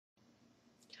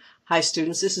Hi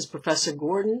students, this is Professor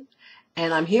Gordon,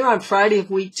 and I'm here on Friday of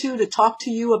week 2 to talk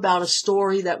to you about a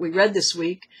story that we read this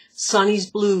week, Sonny's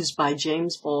Blues by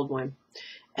James Baldwin.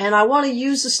 And I want to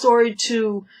use the story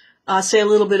to say a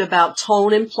little bit about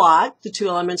tone and plot, the two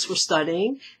elements we're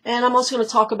studying, and I'm also going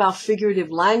to talk about figurative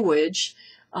language.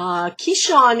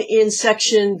 Keyshawn in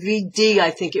section VD,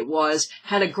 I think it was,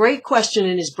 had a great question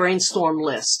in his brainstorm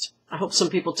list. I hope some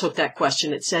people took that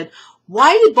question. It said,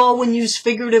 why did Baldwin use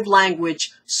figurative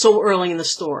language so early in the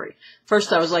story?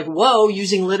 First, I was like, whoa,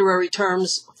 using literary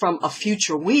terms from a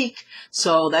future week,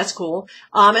 so that's cool.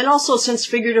 And also, since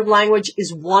figurative language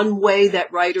is one way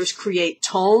that writers create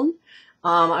tone,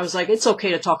 I was like, it's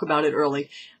okay to talk about it early.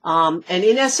 And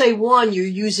in Essay 1, you're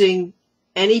using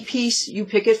any piece, you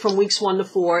pick it from weeks 1 to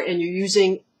 4, and you're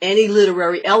using any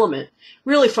literary element,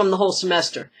 really from the whole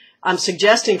semester. I'm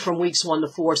suggesting from weeks 1 to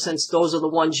 4 since those are the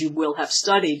ones you will have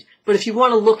studied. But if you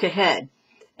want to look ahead,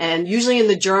 and usually in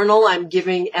the journal I'm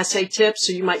giving essay tips,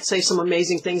 so you might say some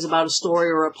amazing things about a story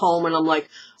or a poem, and I'm like,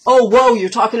 oh, whoa, you're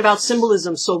talking about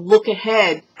symbolism, so look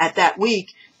ahead at that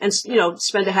week and,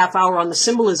 spend a half hour on the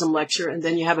symbolism lecture, and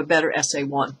then you have a better essay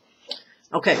 1.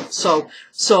 Okay, so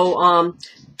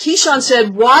Keyshawn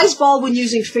said, why is Baldwin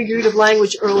using figurative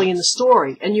language early in the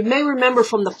story? And you may remember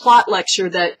from the plot lecture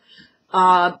that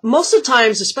most of the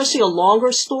times, especially a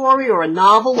longer story or a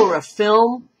novel or a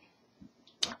film,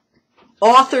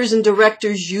 authors and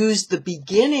directors use the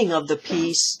beginning of the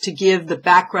piece to give the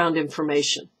background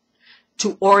information,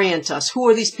 to orient us. Who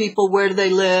are these people? Where do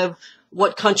they live?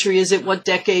 What country is it? What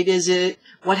decade is it?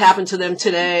 What happened to them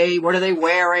today? What are they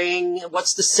wearing?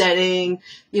 What's the setting?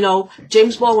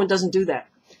 James Baldwin doesn't do that.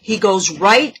 He goes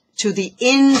right to the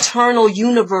internal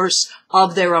universe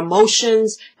of their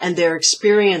emotions and their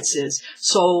experiences.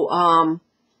 So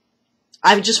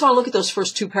I just want to look at those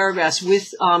first 2 paragraphs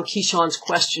with Keyshawn's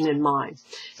question in mind.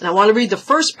 And I want to read the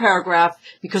first paragraph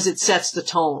because it sets the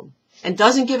tone and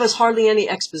doesn't give us hardly any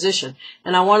exposition.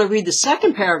 And I want to read the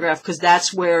second paragraph because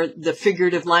that's where the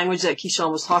figurative language that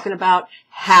Keyshawn was talking about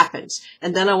happens.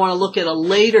 And then I want to look at a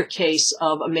later case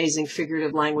of amazing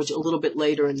figurative language a little bit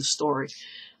later in the story.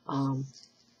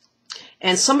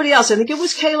 And somebody else, I think it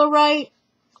was Kayla Wright.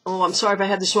 Oh, I'm sorry if I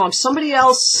had this wrong. Somebody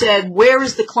else said, where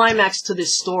is the climax to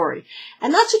this story?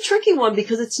 And that's a tricky one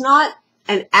because it's not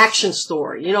an action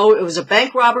story. It was a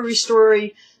bank robbery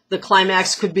story. The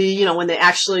climax could be, when they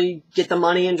actually get the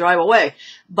money and drive away.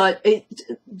 But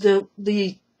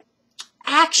the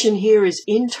action here is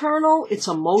internal. It's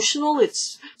emotional.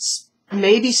 It's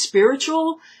maybe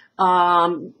spiritual.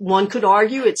 One could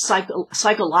argue it's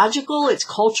psychological, it's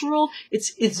cultural,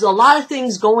 it's a lot of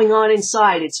things going on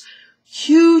inside. It's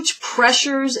huge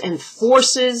pressures and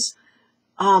forces,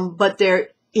 but they're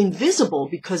invisible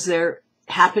because they're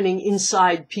happening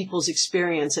inside people's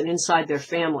experience and inside their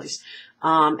families.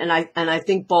 And I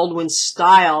think Baldwin's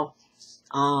style,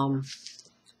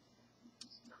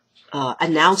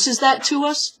 announces that to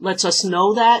us, lets us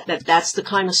know that that's the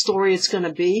kind of story it's going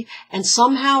to be. And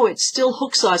somehow it still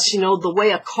hooks us, the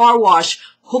way a car wash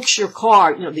hooks your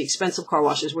car, the expensive car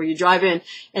washes where you drive in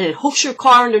and it hooks your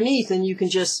car underneath and you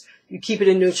keep it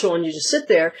in neutral and you just sit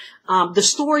there. The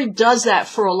story does that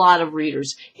for a lot of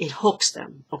readers. It hooks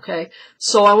them, okay?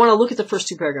 So I want to look at the first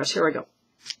 2 paragraphs. Here I go.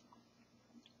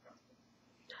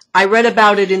 I read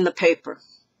about it in the paper,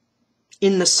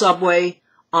 in the subway,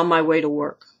 on my way to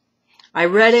work. I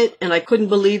read it, and I couldn't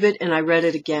believe it, and I read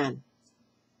it again.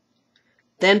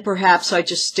 Then perhaps I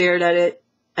just stared at it,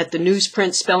 at the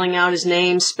newsprint spelling out his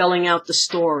name, spelling out the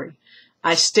story.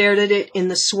 I stared at it in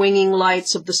the swinging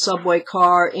lights of the subway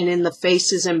car, and in the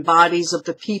faces and bodies of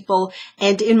the people,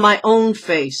 and in my own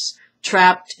face,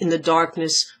 trapped in the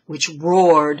darkness which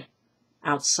roared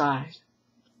outside.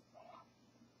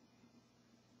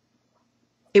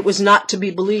 It was not to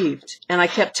be believed, and I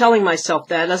kept telling myself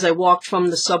that as I walked from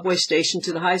the subway station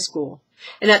to the high school.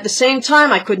 And at the same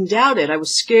time, I couldn't doubt it. I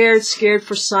was scared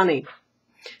for Sonny.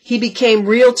 He became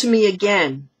real to me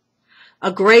again.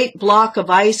 A great block of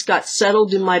ice got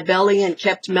settled in my belly and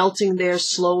kept melting there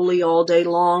slowly all day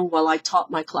long while I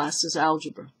taught my classes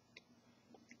algebra.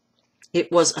 It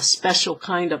was a special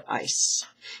kind of ice.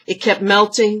 It kept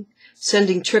melting,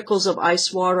 sending trickles of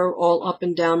ice water all up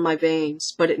and down my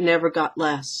veins, but it never got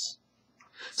less.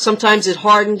 Sometimes it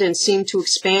hardened and seemed to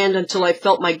expand until I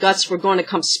felt my guts were going to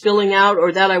come spilling out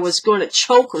or that I was going to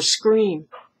choke or scream.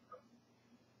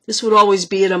 This would always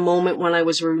be at a moment when I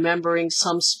was remembering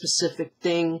some specific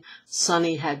thing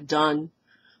Sonny had done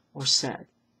or said.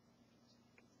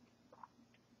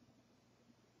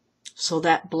 So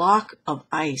that block of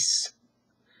ice,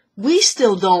 we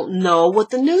still don't know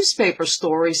what the newspaper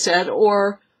story said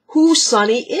or who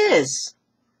Sonny is.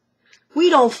 We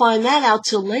don't find that out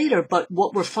till later, but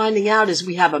what we're finding out is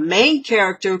we have a main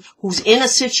character who's in a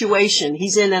situation.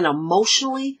 He's in an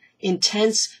emotionally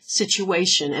intense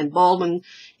situation, and Baldwin,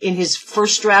 in his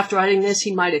first draft writing this,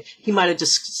 he might have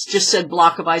just said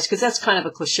block of ice, because that's kind of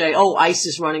a cliche. Oh, ice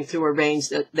is running through her veins,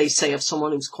 that they say of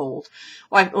someone who's cold.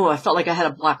 I felt like I had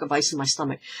a block of ice in my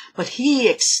stomach. But he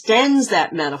extends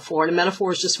that metaphor, and a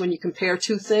metaphor is just when you compare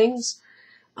two things,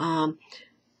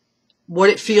 what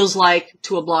it feels like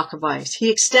to a block of ice. He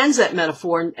extends that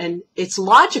metaphor, and it's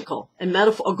logical. And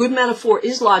a good metaphor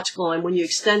is logical, and when you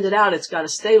extend it out, it's got to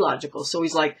stay logical. So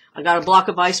he's like, I got a block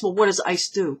of ice. Well, what does ice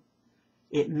do?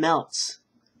 It melts.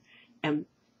 And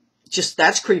just,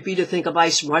 that's creepy to think of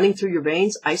ice running through your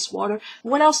veins, ice water.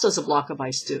 What else does a block of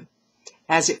ice do?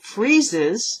 As it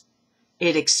freezes,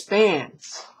 it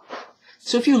expands.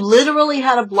 So if you literally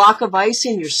had a block of ice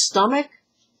in your stomach,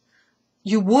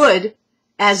 you would,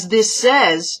 as this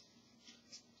says,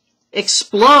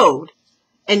 explode,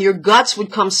 and your guts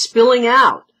would come spilling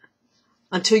out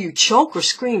until you choke or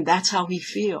scream. That's how he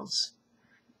feels.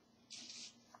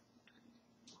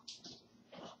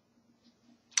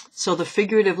 So the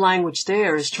figurative language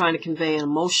there is trying to convey an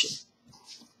emotion.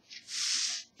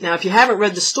 Now, if you haven't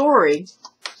read the story,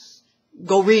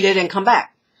 go read it and come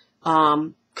back,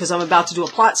 because I'm about to do a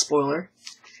plot spoiler.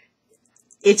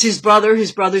 It's his brother.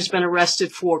 His brother's been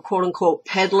arrested for, quote unquote,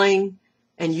 peddling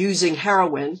and using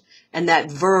heroin. And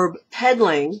that verb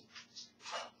peddling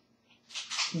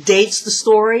dates the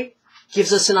story,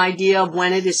 gives us an idea of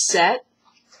when it is set,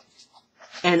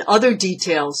 and other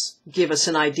details give us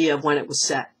an idea of when it was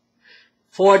set.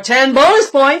 For 10 bonus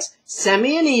points, send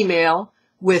me an email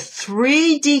with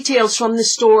 3 details from the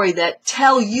story that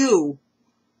tell you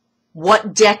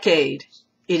what decade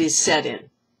it is set in.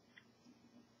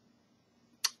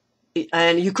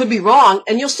 And you could be wrong,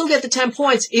 and you'll still get the 10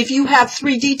 points if you have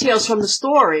 3 details from the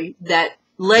story that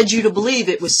led you to believe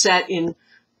it was set in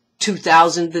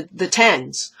 2000, the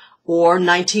 10s, or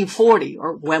 1940,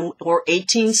 or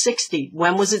 1860.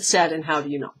 When was it set, and how do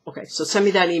you know? Okay, so send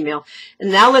me that email.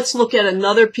 And now let's look at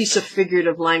another piece of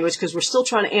figurative language, because we're still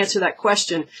trying to answer that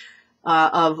question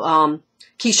of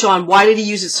Keyshawn, why did he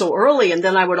use it so early? And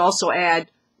then I would also add,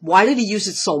 why did he use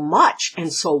it so much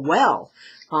and so well?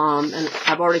 And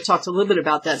I've already talked a little bit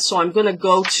about that. So I'm going to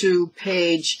go to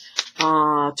page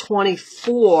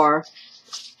 24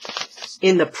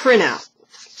 in the printout.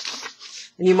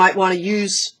 And you might want to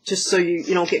use, just so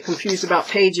you don't get confused about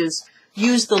pages,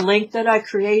 use the link that I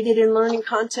created in Learning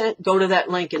Content. Go to that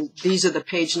link, and these are the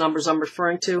page numbers I'm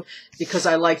referring to, because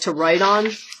I like to write on.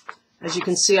 As you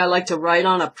can see, I like to write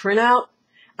on a printout.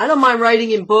 I don't mind writing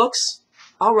in books.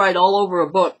 I'll write all over a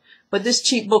book. But this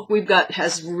cheap book we've got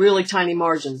has really tiny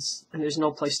margins, and there's no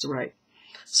place to write.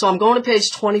 So I'm going to page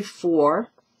 24.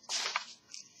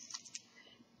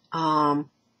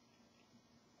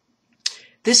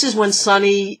 This is when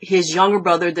Sonny, his younger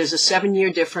brother, there's a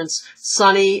 7-year difference.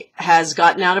 Sonny has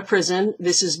gotten out of prison.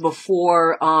 This is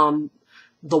before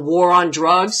the war on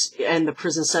drugs, and the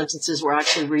prison sentences were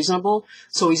actually reasonable.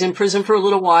 So he's in prison for a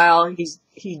little while.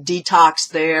 He detoxed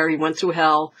there. He went through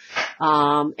hell.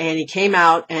 And he came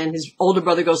out, and his older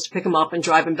brother goes to pick him up and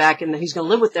drive him back, and he's going to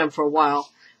live with them for a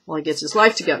while he gets his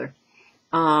life together.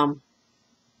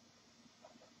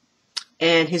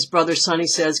 And his brother Sonny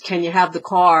says, can you have the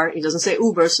car? He doesn't say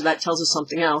Uber, so that tells us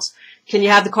something else. Can you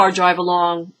have the car drive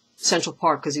along Central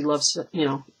Park? Because he loves,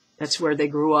 that's where they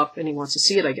grew up, and he wants to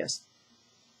see it, I guess.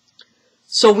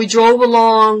 So we drove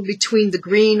along between the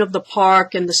green of the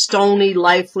park and the stony,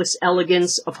 lifeless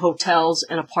elegance of hotels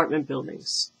and apartment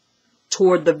buildings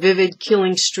toward the vivid,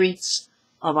 killing streets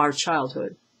of our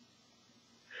childhood.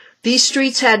 These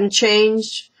streets hadn't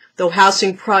changed, though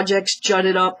housing projects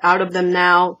jutted up out of them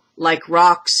now like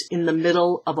rocks in the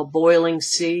middle of a boiling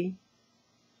sea.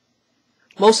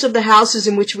 Most of the houses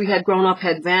in which we had grown up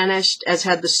had vanished, as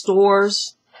had the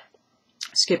stores,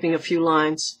 skipping a few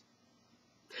lines.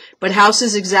 But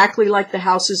houses exactly like the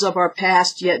houses of our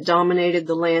past yet dominated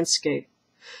the landscape.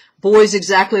 Boys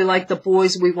exactly like the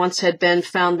boys we once had been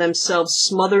found themselves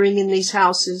smothering in these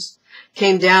houses,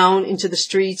 came down into the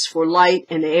streets for light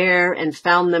and air, and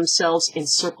found themselves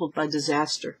encircled by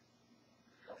disaster.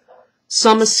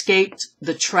 Some escaped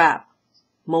the trap,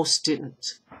 most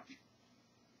didn't.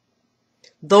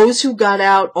 Those who got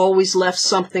out always left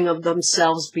something of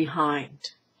themselves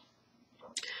behind.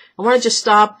 I want to just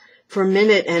stop for a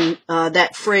minute, and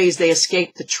that phrase, they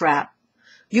escaped the trap.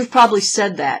 You've probably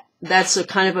said that. That's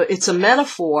it's a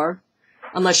metaphor,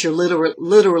 unless you're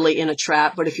literally in a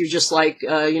trap. But if you're just like,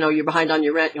 you're behind on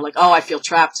your rent, you're like, oh, I feel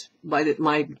trapped by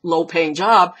my low-paying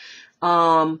job.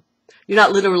 You're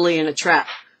not literally in a trap.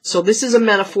 So this is a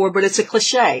metaphor, but it's a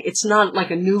cliche. It's not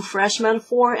like a new, fresh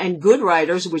metaphor. And good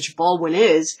writers, which Baldwin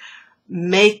is,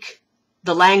 make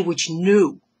the language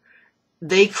new.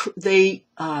 They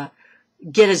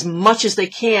get as much as they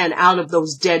can out of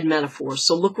those dead metaphors.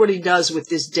 So look what he does with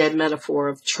this dead metaphor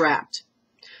of trapped.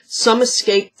 Some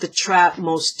escaped the trap,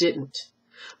 most didn't.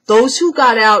 Those who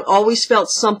got out always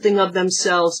felt something of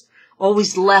themselves,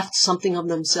 always left something of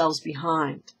themselves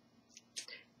behind.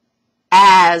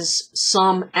 As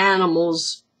some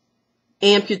animals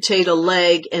amputate a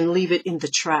leg and leave it in the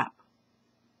trap.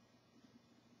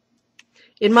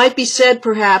 It might be said,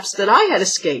 perhaps, that I had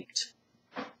escaped,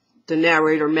 the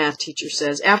narrator math teacher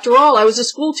says. After all, I was a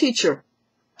school teacher.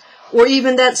 Or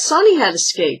even that Sonny had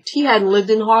escaped. He hadn't lived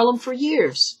in Harlem for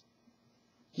years.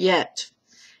 Yet,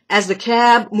 as the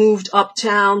cab moved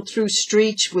uptown through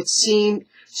streets which seemed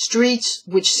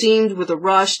with a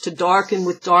rush to darken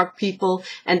with dark people,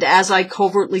 and as I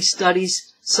covertly studied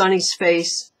Sonny's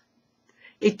face,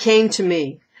 it came to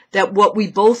me that what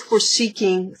we both were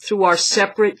seeking through our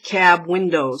separate cab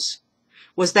windows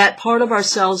was that part of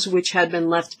ourselves which had been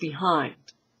left behind.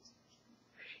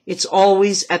 It's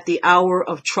always at the hour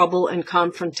of trouble and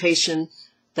confrontation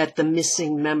that the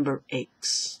missing member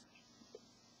aches.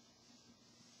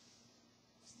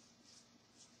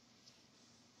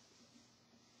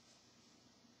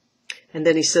 And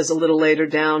then he says a little later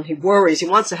down, he worries. He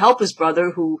wants to help his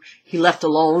brother, who he left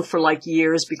alone for like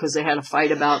years because they had a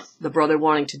fight about the brother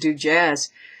wanting to do jazz.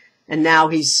 And now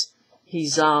he's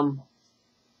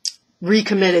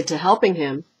recommitted to helping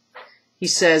him. He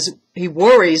says, he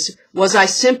worries, was I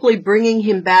simply bringing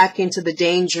him back into the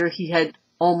danger he had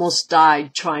almost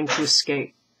died trying to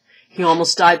escape? He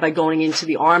almost died by going into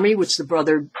the army, which the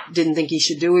brother didn't think he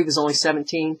should do. He was only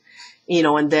 17,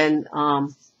 and then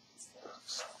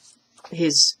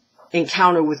his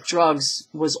encounter with drugs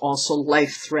was also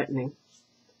life-threatening.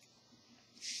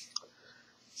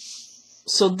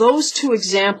 So those two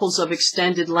examples of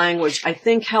extended language, I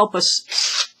think, help us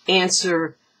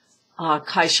answer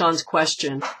Kaishan's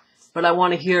question. But I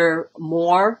want to hear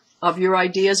more of your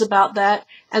ideas about that,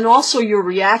 and also your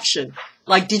reaction.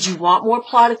 Like, did you want more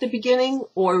plot at the beginning,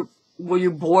 or were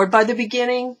you bored by the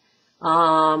beginning?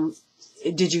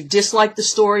 Did you dislike the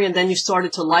story and then you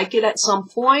started to like it at some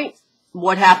point?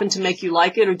 What happened to make you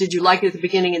like it? Or did you like it at the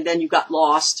beginning and then you got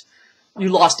lost? You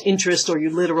lost interest, or you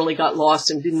literally got lost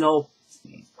and didn't know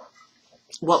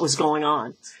what was going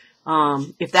on.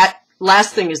 If that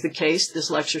last thing is the case, this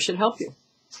lecture should help you.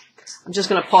 I'm just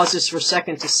going to pause this for a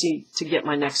second to get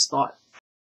my next thought.